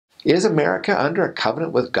Is America under a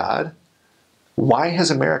covenant with God? Why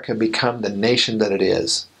has America become the nation that it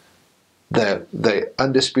is? The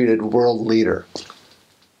undisputed world leader.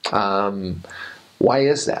 Why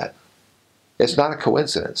is that? It's not a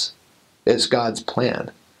coincidence. It's God's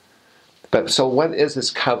plan. But so what is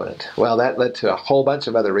this covenant? Well, that led to a whole bunch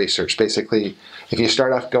of other research. Basically, if you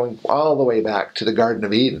start off going all the way back to the Garden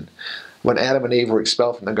of Eden, when Adam and Eve were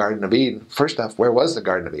expelled from the Garden of Eden, first off, where was the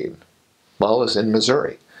Garden of Eden? Well, it was in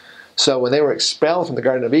Missouri. So when they were expelled from the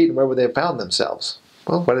Garden of Eden, where would they have found themselves?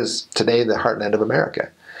 Well, what is today the heartland of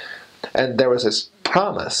America? And there was this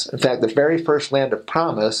promise. In fact, the very first land of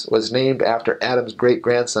promise was named after Adam's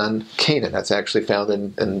great-grandson, Canaan. That's actually found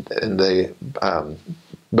in the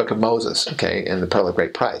book of Moses, okay, in the Pearl of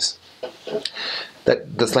Great Price.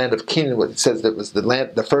 That this land of Canaan, it says that was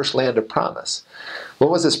the first land of promise. What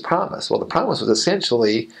was this promise? Well, the promise was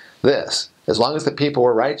essentially this. As long as the people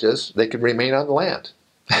were righteous, they could remain on the land.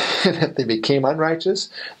 And if they became unrighteous,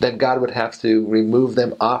 then God would have to remove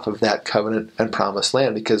them off of that covenant and promised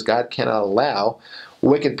land, because God cannot allow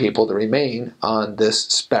wicked people to remain on this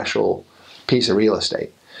special piece of real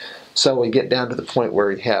estate. So we get down to the point where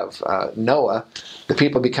we have Noah. The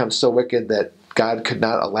people become so wicked that God could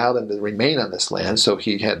not allow them to remain on this land, so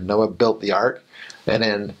he had Noah built the ark, and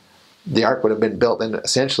then the ark would have been built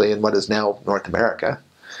essentially in what is now North America.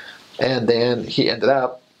 And then he ended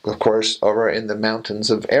up, of course, over in the mountains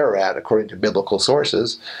of Ararat, according to biblical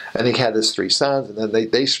sources. And he had his 3 sons, and then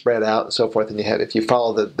they spread out and so forth. And if you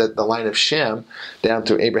follow the line of Shem down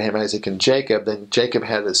through Abraham, Isaac, and Jacob, then Jacob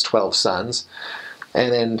had his 12 sons.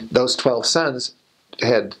 And then those 12 sons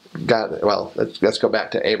had got, well, let's go back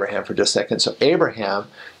to Abraham for just a second. So Abraham,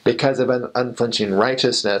 because of an unflinching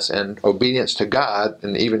righteousness and obedience to God,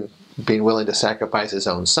 and even being willing to sacrifice his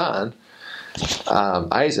own son,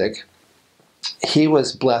 Isaac, he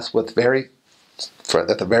was blessed with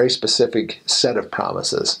a very specific set of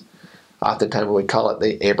promises. Oftentimes we call it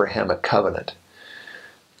the Abrahamic covenant.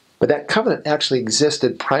 But that covenant actually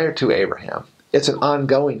existed prior to Abraham. It's an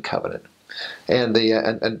ongoing covenant. And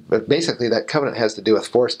basically that covenant has to do with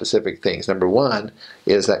 4 specific things. Number 1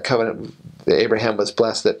 is that covenant, Abraham was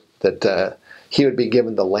blessed that he would be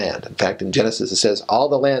given the land. In fact, in Genesis it says, all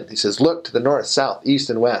the land, he says, look to the north, south, east,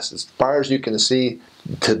 and west. As far as you can see,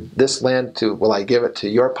 to this land will I give it to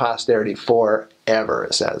your posterity forever,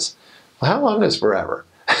 it says. Well, how long is forever?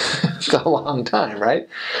 It's a long time, right?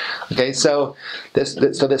 Okay, so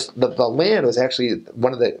the land was actually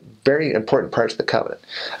one of the very important parts of the covenant.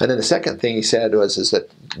 And then the second thing he said is that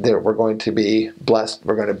we're going to be blessed.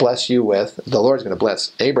 We're going to bless you with, the Lord's going to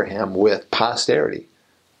bless Abraham with posterity.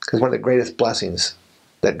 Because one of the greatest blessings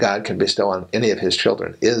that God can bestow on any of his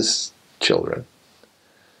children is children.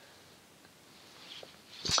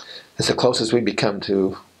 It's the closest we become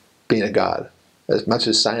to being a God. As much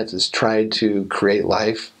as science has tried to create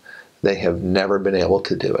life, they have never been able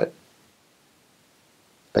to do it.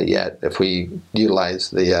 But yet, if we utilize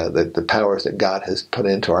the powers that God has put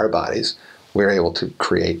into our bodies, we're able to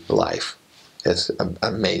create life. It's an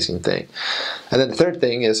amazing thing. And then the third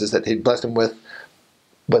thing is that he blessed them with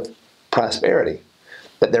prosperity,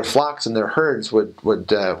 that their flocks and their herds would do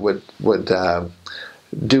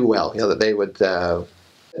well.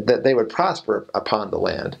 That they would prosper upon the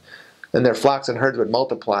land, and their flocks and herds would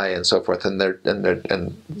multiply and so forth, and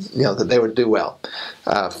that they would do well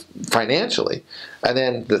financially. And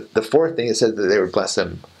then the fourth thing, it said that they would bless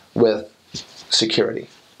them with security.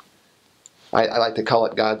 I like to call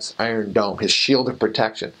it God's iron dome. His shield of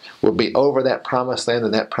protection will be over that promised land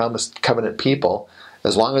and that promised covenant people.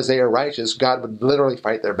 As long as they are righteous, God would literally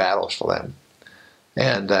fight their battles for them.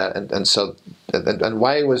 And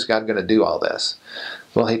why was God going to do all this?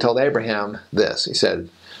 Well, he told Abraham this. He said,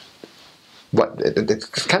 it's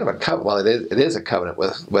kind of a covenant. Well, it is a covenant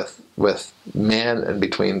with man and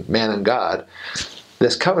between man and God.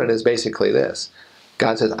 This covenant is basically this.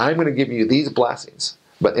 God says, I'm going to give you these blessings,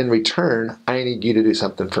 but in return, I need you to do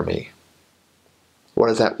something for me. What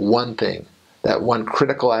is that one thing? That one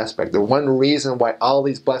critical aspect, the one reason why all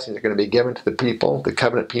these blessings are going to be given to the people, the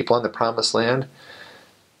covenant people on the promised land,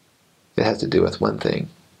 it has to do with one thing,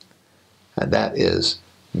 and that is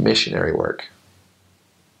missionary work.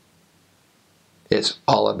 This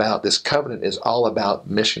covenant is all about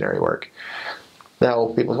missionary work.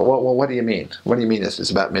 Now, people go, well, what do you mean? What do you mean this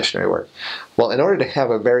is about missionary work? Well, in order to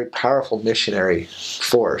have a very powerful missionary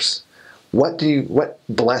force, what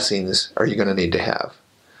blessings are you going to need to have?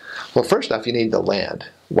 Well, first off, you need the land.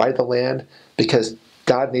 Why the land? Because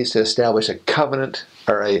God needs to establish a covenant,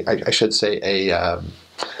 or I should say a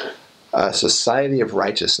society of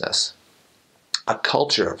righteousness, a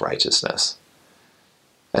culture of righteousness.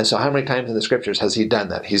 And so how many times in the scriptures has he done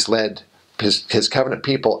that? He's led his covenant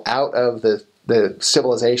people out of the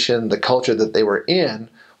civilization, the culture that they were in,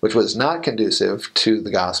 which was not conducive to the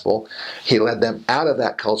gospel. He led them out of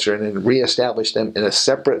that culture and then reestablished them in a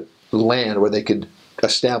separate land where they could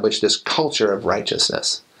establish this culture of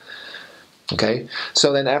righteousness. Okay?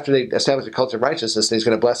 So then after they establish the culture of righteousness, he's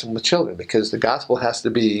going to bless them with children, because the gospel has to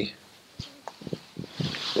be,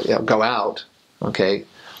 go out, okay,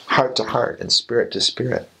 heart to heart and spirit to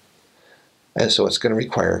spirit. And so it's going to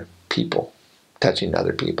require people touching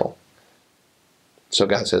other people. So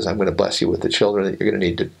God says, I'm going to bless you with the children that you're going to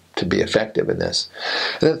need to be effective in this.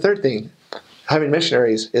 And then the third thing, having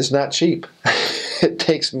missionaries is not cheap. It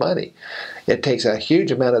takes money. It takes a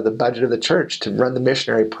huge amount of the budget of the church to run the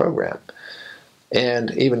missionary program,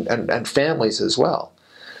 and even and families as well.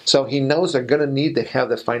 So he knows they're going to need to have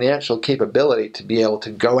the financial capability to be able to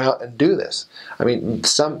go out and do this. I mean,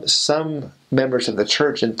 some members of the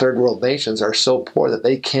church in third world nations are so poor that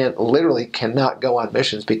they literally cannot go on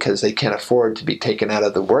missions because they can't afford to be taken out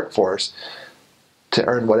of the workforce to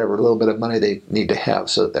earn whatever little bit of money they need to have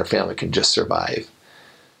so that their family can just survive.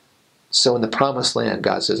 So in the promised land,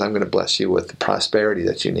 God says, I'm going to bless you with the prosperity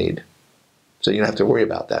that you need. So you don't have to worry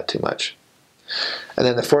about that too much. And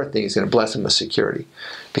then the fourth thing, he's going to bless them with security.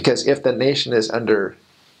 Because if the nation is under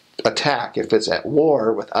attack, if it's at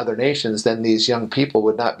war with other nations, then these young people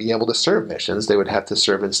would not be able to serve missions. They would have to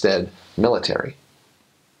serve instead military.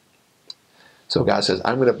 So God says,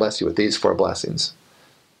 I'm going to bless you with these 4 blessings.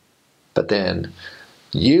 But then,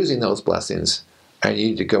 using those blessings, I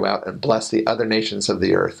need you to go out and bless the other nations of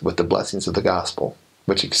the earth with the blessings of the gospel,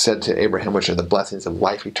 which he said to Abraham, which are the blessings of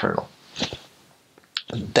life eternal.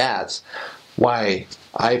 And that's why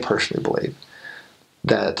I personally believe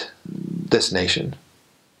that this nation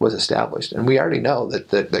was established. And we already know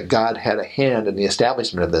that God had a hand in the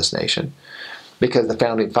establishment of this nation, because the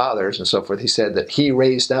founding fathers and so forth, he said that he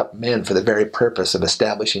raised up men for the very purpose of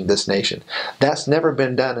establishing this nation. That's never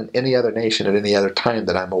been done in any other nation at any other time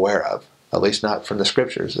that I'm aware of, at least not from the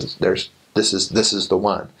scriptures. This is the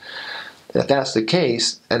one. If that's the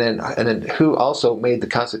case, and then who also made the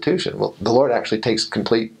Constitution? Well, the Lord actually takes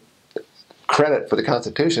complete credit for the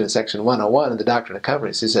Constitution in section 101 of the Doctrine and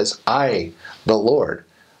Covenants. He says, I, the Lord,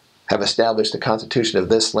 have established the Constitution of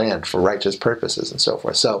this land for righteous purposes, and so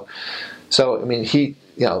forth. So I mean, he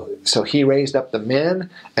raised up the men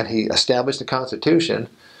and he established the Constitution.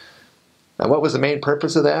 And what was the main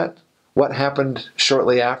purpose of that? What happened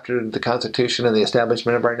shortly after the Constitution and the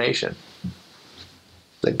establishment of our nation?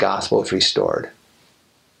 The gospel was restored.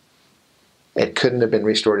 It couldn't have been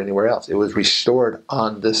restored anywhere else. It was restored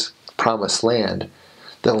on this promised land,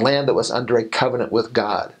 the land that was under a covenant with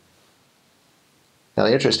God. Now,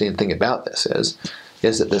 the interesting thing about this is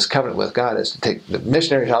that this covenant with God is to take the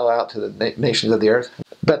missionaries all out to the nations of the earth.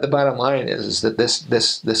 But the bottom line is that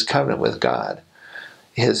this covenant with God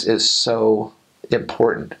is so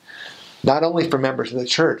important, not only for members of the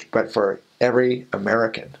church, but for every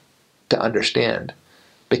American to understand.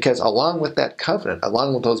 Because along with that covenant,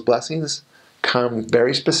 along with those blessings, come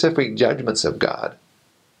very specific judgments of God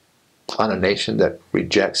on a nation that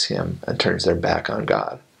rejects him and turns their back on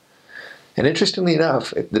God. And interestingly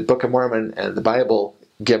enough, the Book of Mormon and the Bible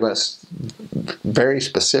give us very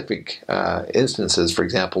specific instances, for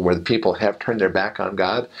example, where the people have turned their back on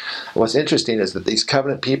God. And what's interesting is that these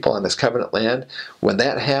covenant people on this covenant land, when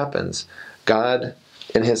that happens, God,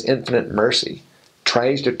 in his infinite mercy,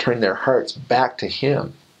 tries to turn their hearts back to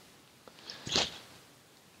him.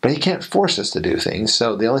 But he can't force us to do things,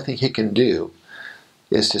 so the only thing he can do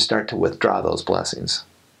is to start to withdraw those blessings.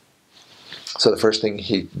 So the first thing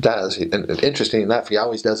he does, and interesting enough, he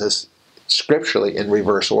always does this scripturally in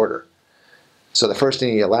reverse order. So the first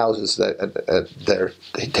thing he allows is that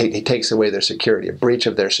he takes away their security, a breach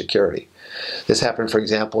of their security. This happened, for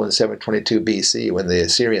example, in 722 BC when the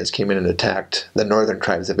Assyrians came in and attacked the northern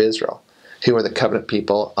tribes of Israel, who were the covenant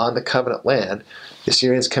people on the covenant land. The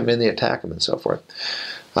Assyrians come in, they attack them, and so forth.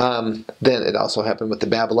 Then it also happened with the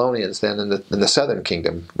Babylonians then in the southern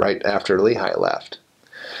kingdom, right after Lehi left.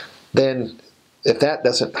 Then, if that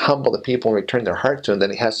doesn't humble the people and return their hearts to him, then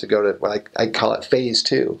he has to go to what I call it phase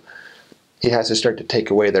 2. He has to start to take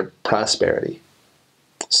away their prosperity.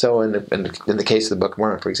 So in the case of the Book of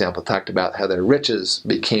Mormon, for example, it talked about how their riches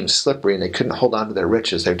became slippery and they couldn't hold on to their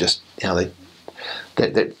riches. They're just,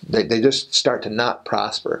 they just start to not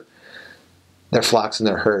prosper. Their flocks and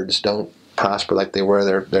their herds don't prosper like they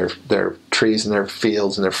were. Their trees and their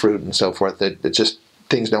fields and their fruit and so forth. It just,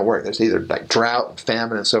 things don't work. There's either like drought and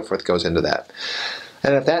famine and so forth goes into that.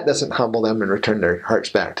 And if that doesn't humble them and return their hearts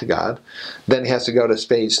back to God, then he has to go to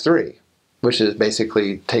phase 3, which is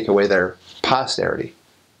basically take away their posterity.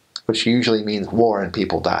 which usually means war and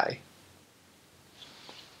people die.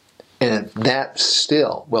 And if that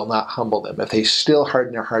still will not humble them, if they still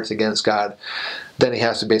harden their hearts against God, then he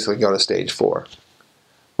has to basically go to stage 4,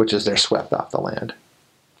 which is they're swept off the land.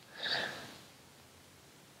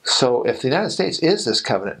 So if the United States is this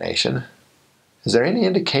covenant nation, is there any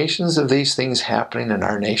indications of these things happening in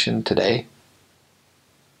our nation today?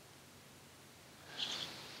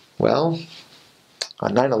 Well,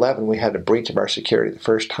 on 9/11, we had a breach of our security, the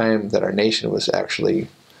first time that our nation was actually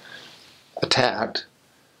attacked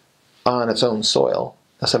on its own soil.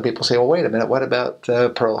 Now, some people say, well, wait a minute, what about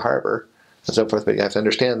Pearl Harbor and so forth? But you have to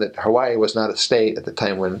understand that Hawaii was not a state at the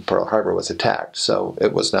time when Pearl Harbor was attacked, so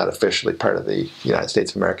it was not officially part of the United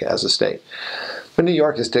States of America as a state. But New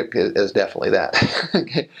York is definitely that.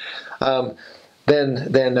 Okay.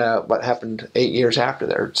 Then what happened 8 years after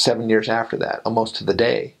that, or 7 years after that, almost to the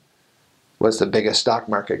day, was the biggest stock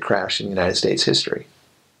market crash in United States history.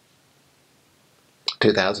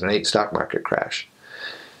 2008 stock market crash.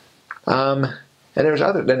 And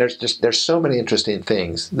there's so many interesting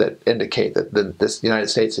things that indicate that this United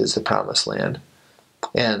States is the promised land.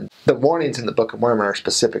 And the warnings in the Book of Mormon are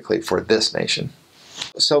specifically for this nation.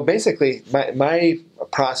 So basically, my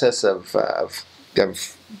process of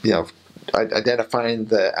identifying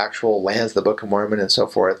the actual lands of the Book of Mormon and so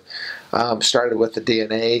forth started with the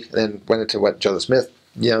DNA, then went into what Joseph Smith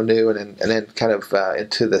knew, and then kind of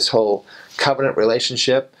into this whole covenant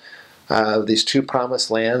relationship. These 2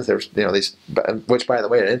 promised lands, there's these, which by the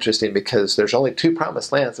way are interesting because there's only 2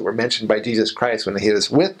 promised lands that were mentioned by Jesus Christ when he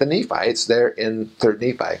was with the Nephites there in 3rd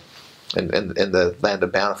Nephi, in the land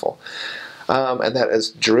of Bountiful, and that is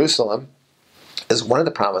Jerusalem is one of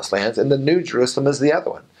the promised lands, and the New Jerusalem is the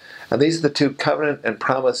other one. And these are the 2 covenant and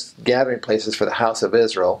promise gathering places for the house of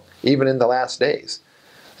Israel, even in the last days.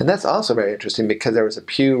 And that's also very interesting because there was a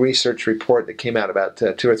Pew Research report that came out about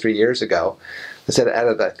 2 or 3 years ago that said out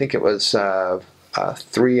of, I think it was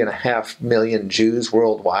 3.5 million Jews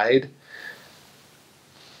worldwide,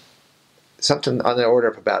 something on the order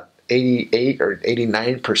of about 88 or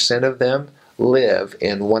 89% of them live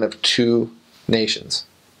in one of 2 nations,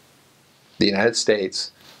 the United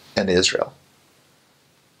States and Israel.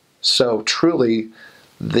 So truly,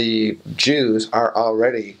 the Jews are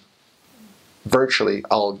already virtually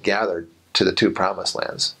all gathered to the 2 promised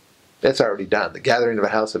lands. It's already done. The gathering of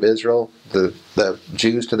the house of Israel, the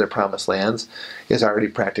Jews to their promised lands, is already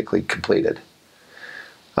practically completed.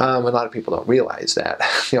 A lot of people don't realize that,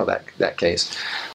 that case.